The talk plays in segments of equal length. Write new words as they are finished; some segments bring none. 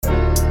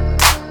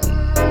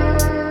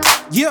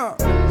Yeah.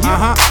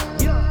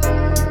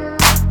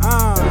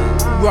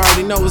 You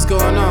already know what's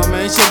going on,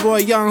 man. It's your boy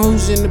Young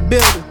Hoosier in the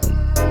building.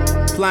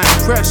 Applying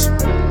pressure.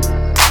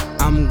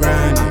 I'm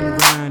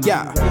grinding.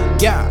 Yeah.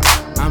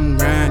 I'm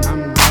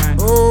grinding.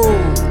 Ooh.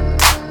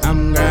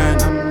 I'm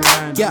grinding.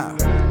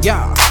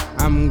 Yeah.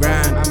 I'm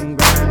grinding.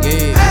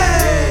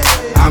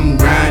 Yeah. I'm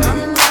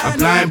grinding.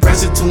 Applying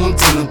pressure to them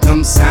till them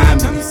come sign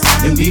me.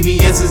 Them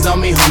VVS's on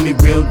me, homie,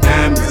 real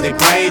diamonds. They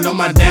prayed on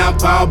my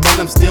downfall, but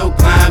I'm still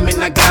climbing.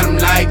 I got them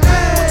like,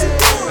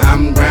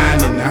 I'm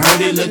grinding. I heard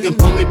they looking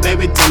for me,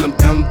 baby, tell them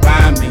come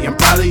find me. I'm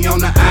probably on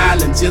the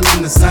island,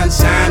 chillin', the sun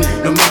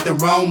shining. Don't make the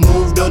wrong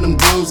move, though them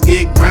goons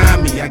get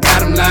grimy. I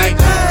got them like,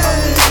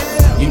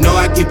 you know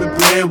I keep it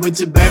playing with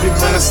you, baby,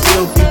 but I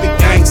still keep it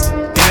gangsta.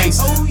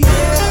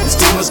 There's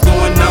too much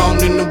going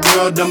on in the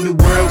world, don't be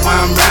worried why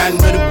I'm riding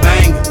with a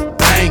banger.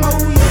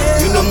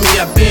 You know me,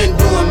 I've been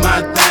doing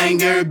my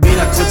thing. Every beat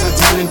I touch, I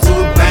turn into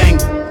a bang.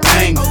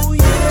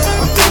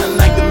 I'm feeling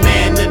like the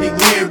man of the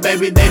year,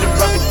 baby. They done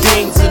brought the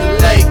king to the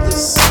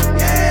Lakers.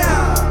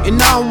 And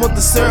I don't want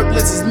the syrup,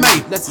 let's just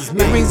make.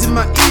 It rings in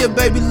my ear,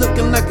 baby,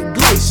 looking like a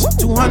glacier.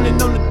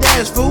 200 on the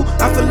dash, fool,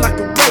 I feel like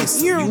a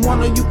racer. You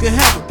want it, you can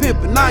have a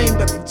pimp, and I ain't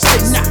about to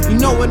chase. You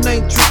know it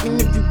ain't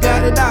tricking, if you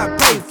got it, I'll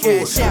pay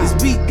for it. This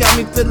beat got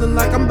me feeling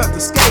like I'm about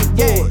to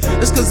skateboard.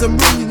 That's cause I'm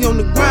really on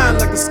the grind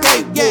like a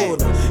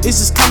skateboarder. It's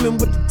just coming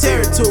with the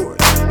territory.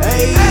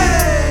 Hey,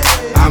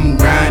 I'm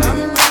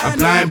grinding.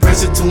 Applying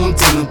pressure to them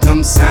till them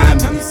come sign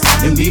me.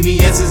 Them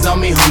VVS's on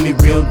me, homie,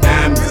 real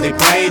diamonds. They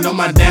prayed on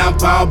my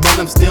downfall, but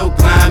I'm still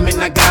climbing.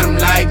 I got them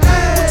like,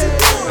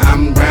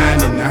 I'm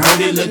grinding. I heard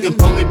they looking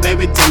for me,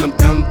 baby, tell them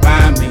come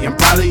find me. I'm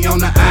probably on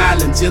the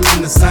island,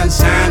 chillin', the sun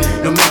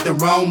shining. Don't make the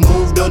wrong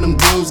move, though them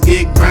goons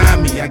get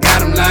grimy. I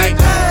got them like,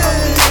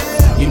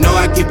 you know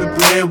I keep it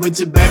playing with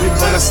you, baby,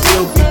 but I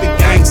still keep it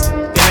gangsta.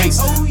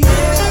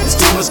 There's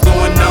too much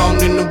going on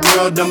in the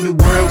world, don't be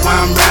worried why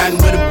I'm riding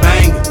with a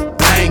banger.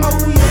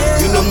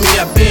 You know me,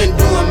 I've been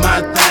doing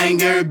my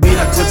thing. Every beat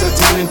I touch, I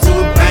turn into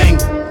a bang.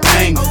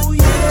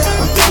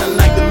 I'm feeling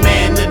like the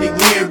man of the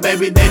year,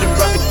 baby. They done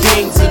brought the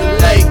king to the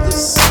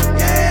Lakers.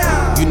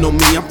 You know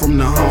me, I'm from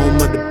the home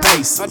of the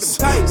Pacers.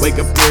 Wake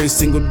up every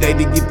single day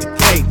to get the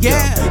cake.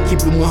 Keep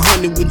it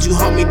 100 with you,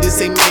 homie.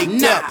 This ain't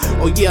make up.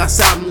 Oh yeah, I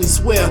solemnly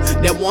swear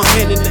that one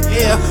hand in the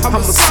air, I'm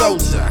a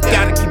soldier. I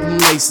gotta keep them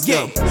laced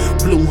up.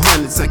 Blue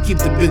hundreds, I keep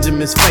the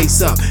Benjamin's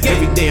face up.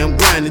 Every day I'm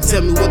grinding.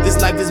 Tell me what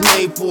this life is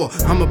made for.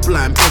 I'm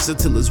applying pressure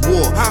till it's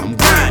war. I'm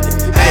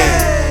grinding.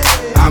 Hey,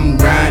 I'm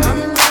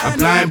grinding.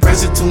 Applying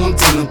pressure to them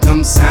till them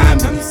come sign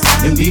me.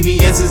 Them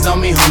VVS's on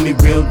me, homie,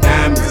 real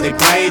diamonds. They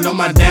prayed on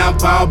my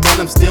downfall, but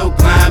I'm still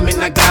climbing.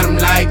 I got them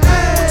like,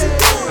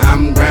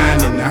 I'm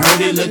grinding. I heard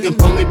they looking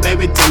for me,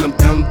 baby, tell them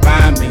come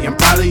find me. I'm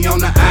probably on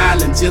the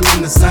island,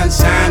 chillin', the sun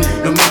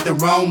shining. Don't make the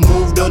wrong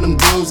move, though them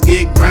goons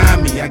get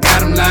grimy. I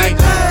got them like,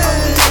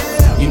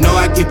 you know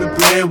I keep it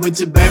playing with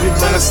you, baby,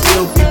 but I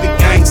still keep it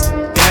gangsta.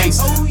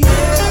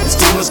 There's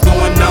too much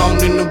going on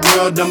in the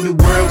world, don't be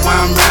worried why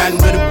I'm riding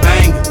with a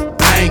banger.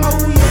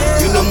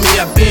 You know me,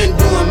 I've been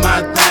doing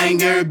my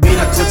thing. Every beat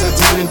I touch, I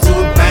turn into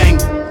a bang.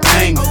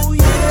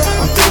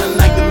 I'm feeling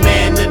like the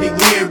man of the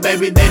year,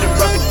 baby. They done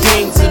brought the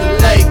king to the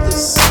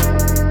Lakers.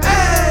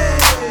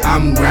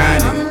 I'm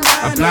grinding.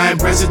 Applying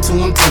pressure to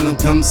them till them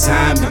come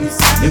sign me.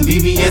 Them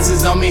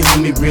VVS's on me,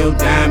 homie, real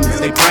diamonds.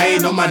 They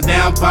prayed on my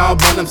downfall,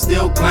 but I'm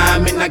still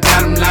climbing. I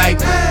got them like,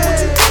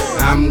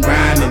 I'm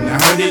grinding. I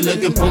heard they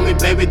looking for me,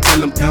 baby, tell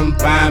them come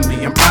find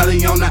me. I'm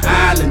probably on the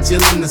island,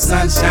 chillin', the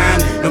sun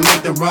shining. Don't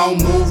make the wrong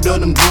move, though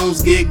them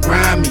goons get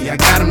grimy. I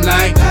got them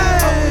like,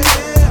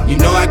 you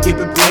know I keep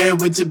it playing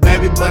with you,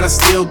 baby, but I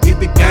still keep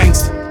it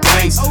gangsta.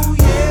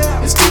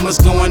 There's too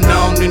much going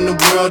on in the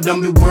world,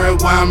 don't be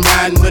worried why I'm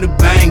riding with a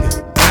banger.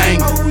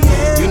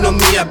 You know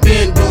me, I've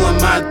been doing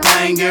my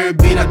thing. Every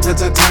beat I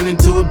touch, I turn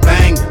into a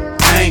banger.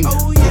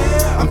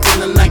 I'm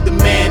feeling like the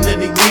man of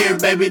the year,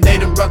 baby. They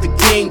done brought the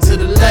king to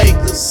the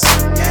Lakers.